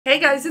Hey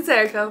guys, it's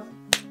Erika.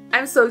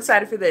 I'm so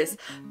excited for this.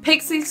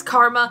 PIXY's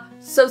Karma,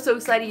 so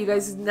excited. You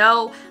guys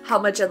know how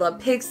much I love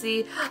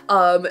PIXY.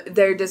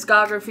 Their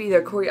discography,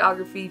 their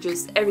choreography,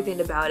 just everything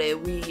about it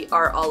we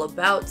are all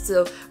about.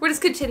 So we're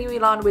just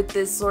continuing on with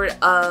this sort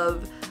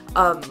of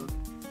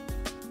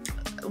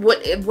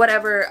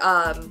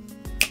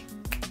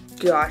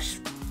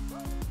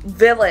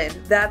villain,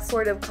 that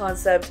sort of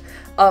concept,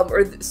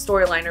 or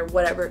storyline or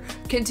whatever,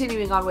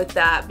 continuing on with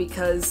that,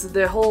 because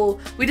the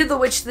whole, we did the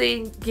witch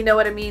thing, you know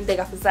what I mean, they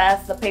got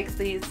possessed, the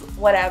pixies,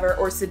 whatever,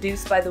 or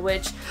seduced by the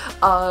witch.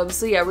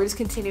 So yeah, we're just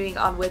continuing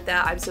on with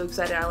that. I'm so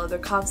excited. I love their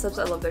concepts,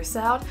 I love their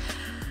sound,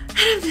 and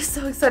I'm just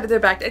so excited they're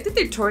back. I think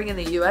they're touring in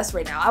the US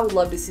right now. I would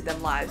love to see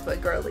them live,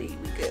 but girly,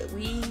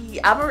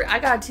 I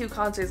got 2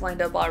 concerts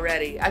lined up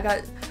already. I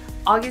got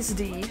August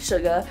D,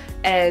 Sugar,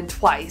 and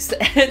Twice,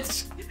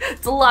 and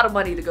it's a lot of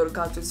money to go to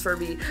concerts for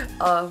me.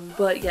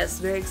 But yes,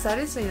 very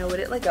excited. So you know what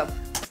it like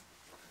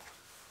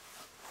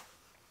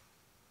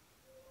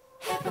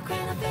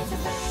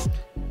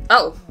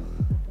Oh.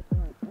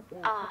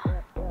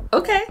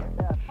 Okay.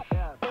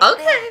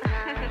 Okay.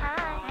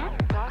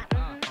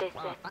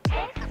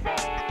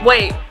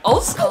 Wait.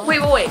 Old school.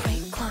 Wait.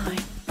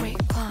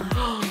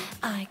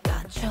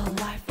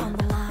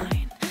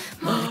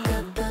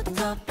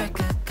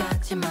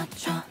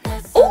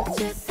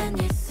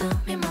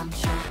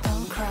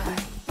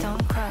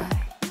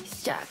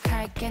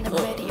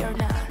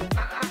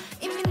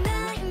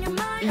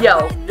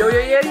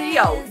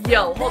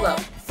 Yo, hold up.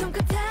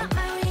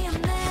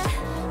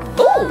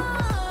 Ooh!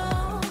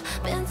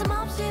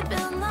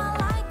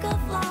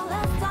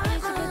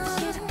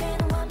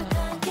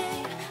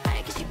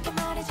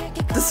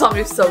 The song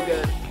is so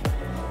good.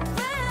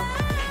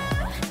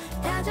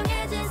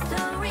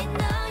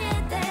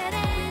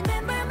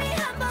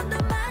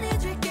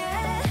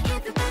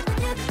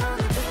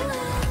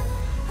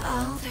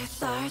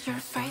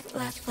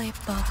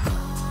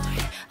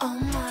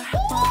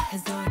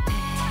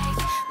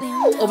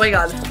 Oh my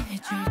god.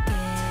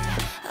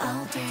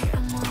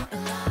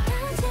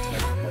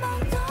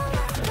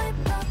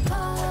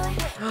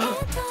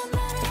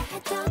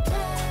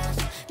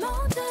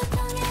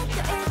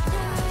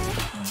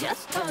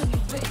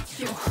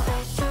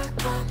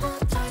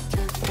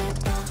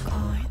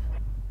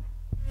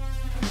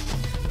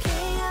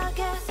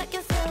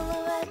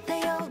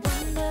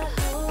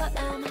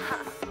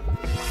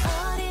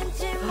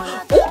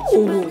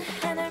 Ooh.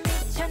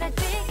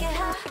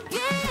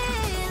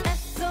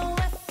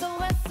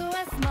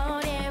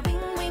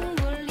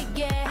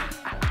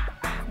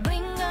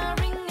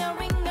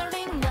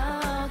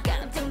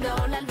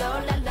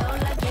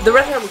 The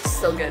red hair looks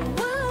so good.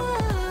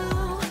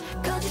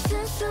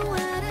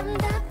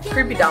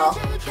 Creepy doll.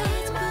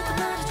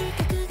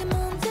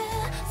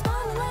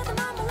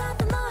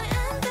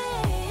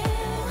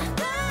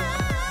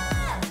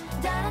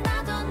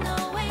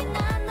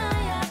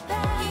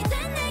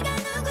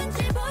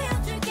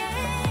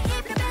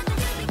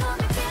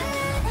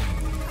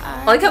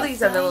 I like how they use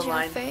that villain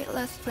line.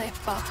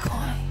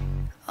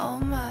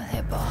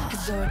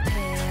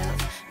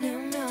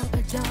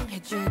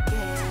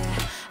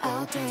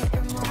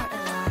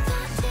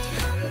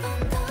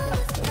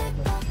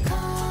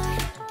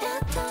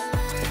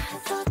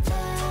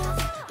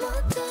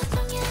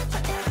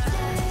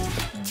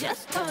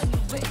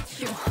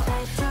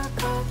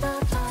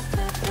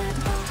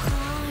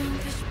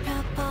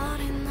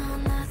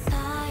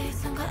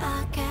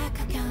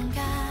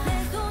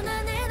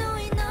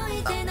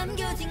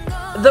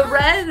 The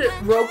red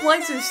rope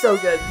lights are so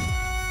good.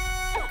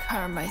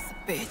 Karma is a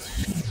bitch.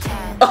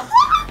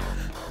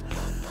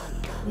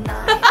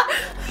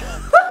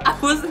 I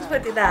wasn't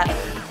expecting that.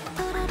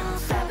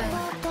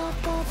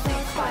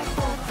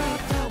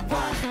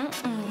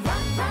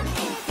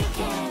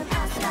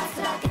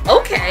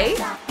 Okay.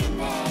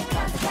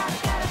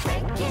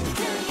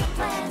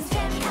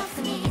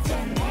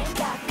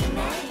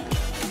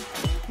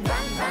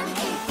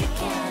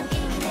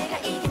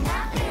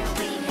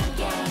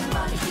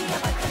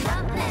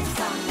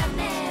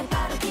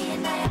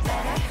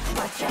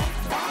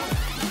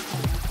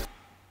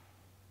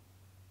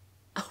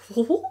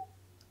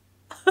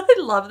 I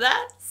love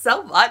that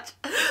so much.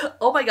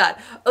 Oh my god.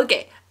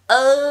 Okay.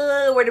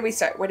 Where do we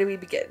start? Where do we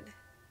begin?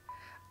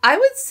 I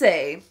would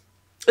say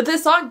the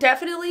song,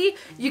 definitely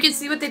you can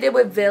see what they did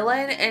with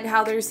Villain and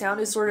how their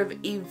sound is sort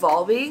of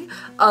evolving.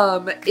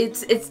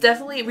 It's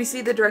definitely, we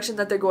see the direction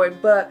that they're going,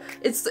 but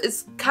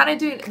it's kind of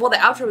doing, well, the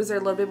outro was there a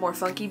little bit more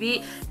funky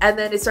beat, and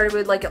then it started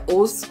with like an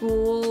old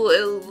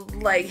school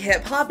like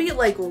hip hop beat.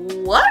 Like,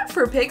 what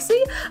for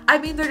PIXY? I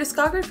mean, their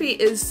discography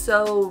is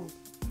so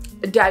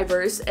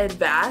diverse and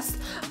vast.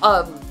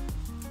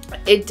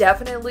 It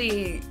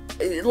definitely,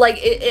 like,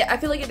 I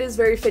feel like it is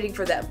very fitting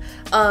for them,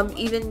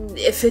 even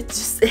if it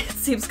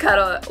seems kind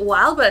of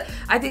wild, but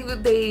I think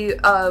that they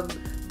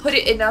put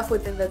it enough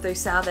within their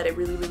sound that it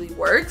really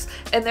works.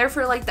 And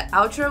therefore, like the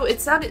outro, it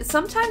sounded,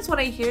 sometimes when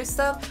I hear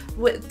stuff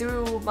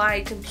through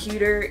my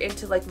computer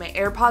into like my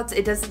AirPods,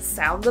 it doesn't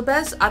sound the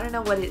best. I don't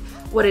know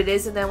what it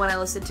is. And then when I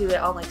listen to it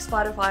on like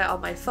Spotify on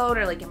my phone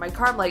or like in my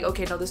car, I'm like,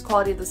 okay, no, this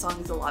quality of the song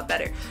is a lot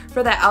better.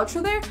 For that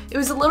outro there, it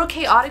was a little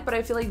chaotic, but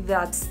I feel like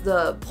that's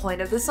the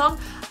point of the song.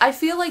 I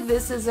feel like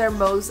this is their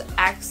most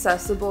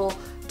accessible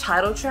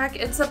title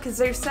track and stuff, because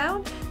their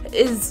sound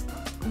is,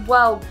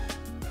 well,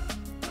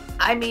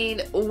 I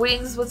mean,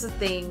 Wings was a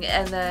thing,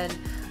 and then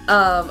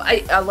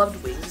I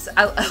loved Wings.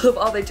 I love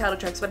all their title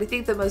tracks, but I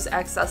think the most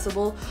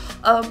accessible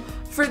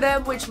for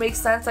them, which makes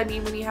sense. I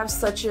mean, when you have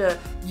such a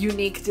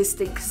unique,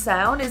 distinct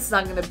sound, it's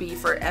not gonna be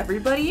for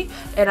everybody,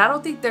 and I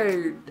don't think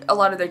a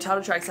lot of their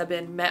title tracks have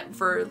been meant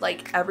for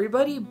like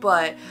everybody,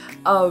 but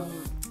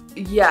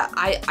yeah,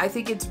 I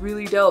think it's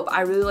really dope.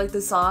 I really like the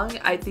song.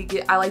 I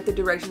like the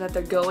direction that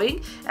they're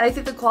going, and I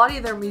think the quality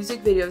of their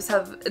music videos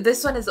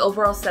this one is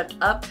overall stepped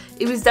up.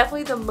 It was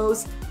definitely the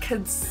most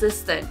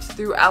consistent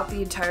throughout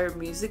the entire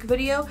music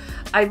video.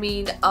 I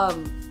mean,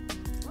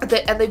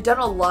 and they've done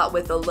a lot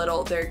with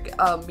their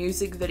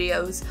music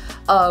videos,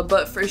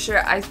 but for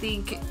sure I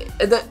think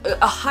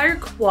a higher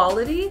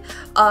quality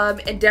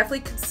and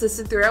definitely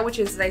consistent throughout, which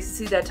is nice to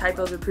see that type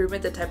of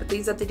improvement, the type of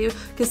things that they do,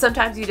 because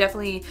sometimes you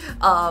definitely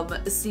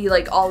see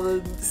like all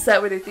the set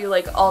where they threw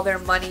like all their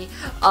money,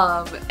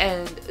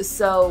 and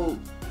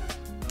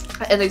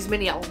there's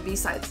many album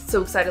B-sides,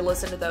 so excited to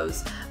listen to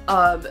those.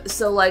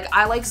 So like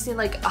I like seeing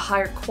like a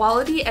higher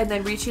quality and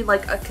then reaching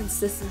like a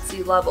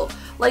consistency level.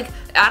 Like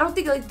I don't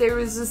think like there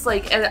was just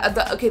like,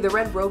 okay, the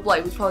Red Robe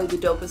Light was probably the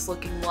dopest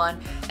looking one,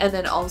 and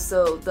then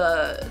also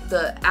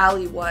the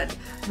Alley one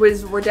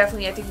were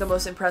definitely, I think, the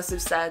most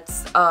impressive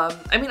sets.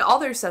 I mean, all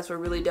their sets were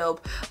really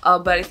dope,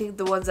 but I think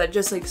the ones that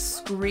just like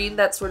scream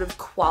that sort of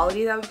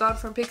quality that we've got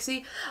from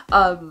PIXY,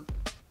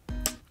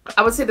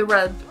 I would say the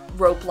Red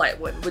Rope Light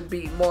one would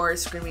be more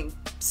screaming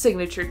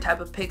signature type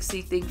of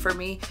PIXY thing for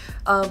me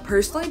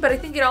personally, but I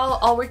think it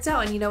all works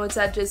out, and you know, it's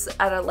at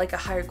like a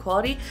higher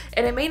quality,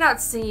 and it may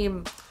not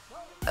seem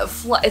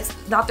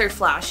it's not their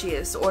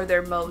flashiest or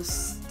their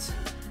most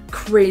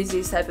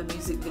craziest type of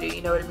music video,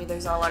 you know what I mean?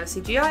 There's not a lot of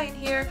CGI in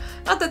here.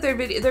 Not that their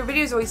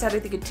videos always had, I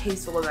think, a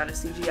tasteful amount of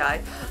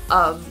CGI,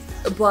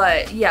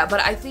 but yeah,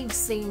 but I think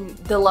seeing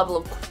the level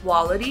of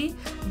quality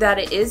that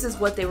it is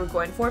what they were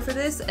going for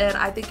this, and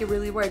I think it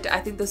really worked.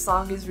 I think the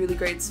song is really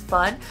great. It's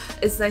fun.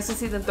 It's nice to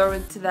see them throw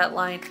into that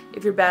line,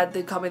 "If you're bad,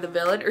 then call me the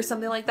villain," or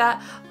something like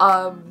that.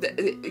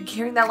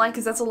 Hearing that line,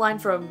 because that's a line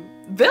from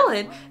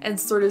Villain, and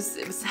sort of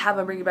have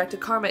them bring it back to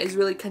Karma, is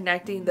really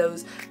connecting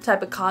those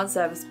type of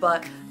concepts.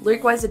 But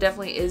lyric wise, it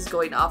definitely is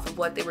going off of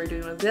what they were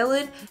doing with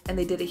Villain, and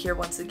they did it here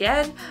once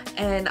again,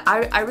 and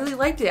I really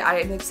liked it. I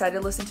am excited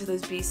to listen to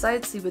those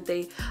B-sides, see what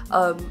they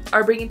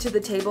are bringing to the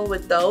table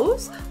with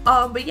those.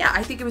 But yeah,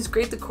 I think it was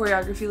great. The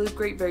choreography looked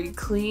great, very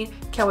clean.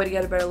 Can't wait to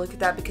get a better look at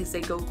that, because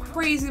they go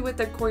crazy with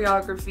their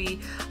choreography,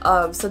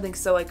 something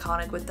so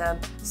iconic with them.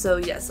 So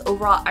yes,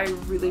 overall I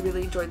really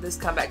enjoyed this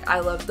comeback. I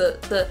love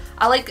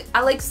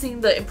I like seeing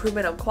the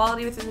improvement of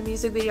quality within the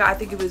music video. I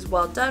think it was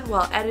well done,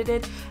 well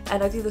edited,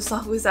 and I think the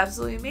song was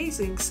absolutely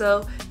amazing.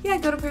 So yeah,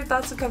 go to put your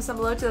thoughts in the comments down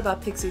below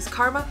about PIXY's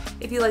Karma.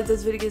 If you like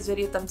this video, give this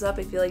video a thumbs up.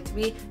 If you liked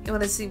me and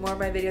want to see more of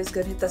my videos,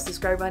 go and hit that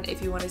subscribe button.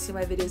 If you want to see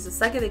my videos the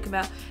second they come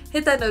out,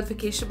 hit that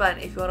notification button.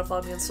 If you want to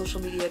follow me on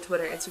social media,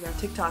 Twitter, Instagram,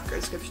 TikTok, or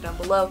description down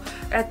below,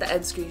 or at the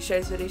end screen, share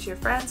this video to your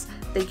friends.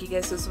 Thank you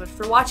guys so much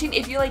for watching.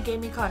 If you like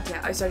gaming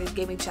content, I started a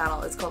gaming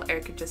channel. It's called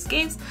Erika Just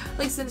Games.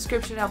 Links in the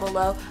description down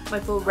below. My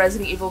full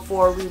Resident Evil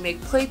 4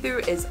 remake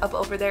playthrough is up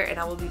over there, and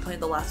I will be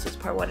playing The Last of Us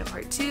Part 1 and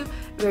Part 2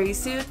 very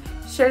soon.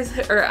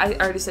 I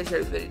already said share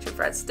this video to your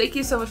friends. Thank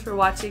you so much for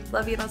watching.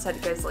 Love you, and I'll see you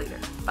guys later.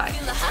 Bye.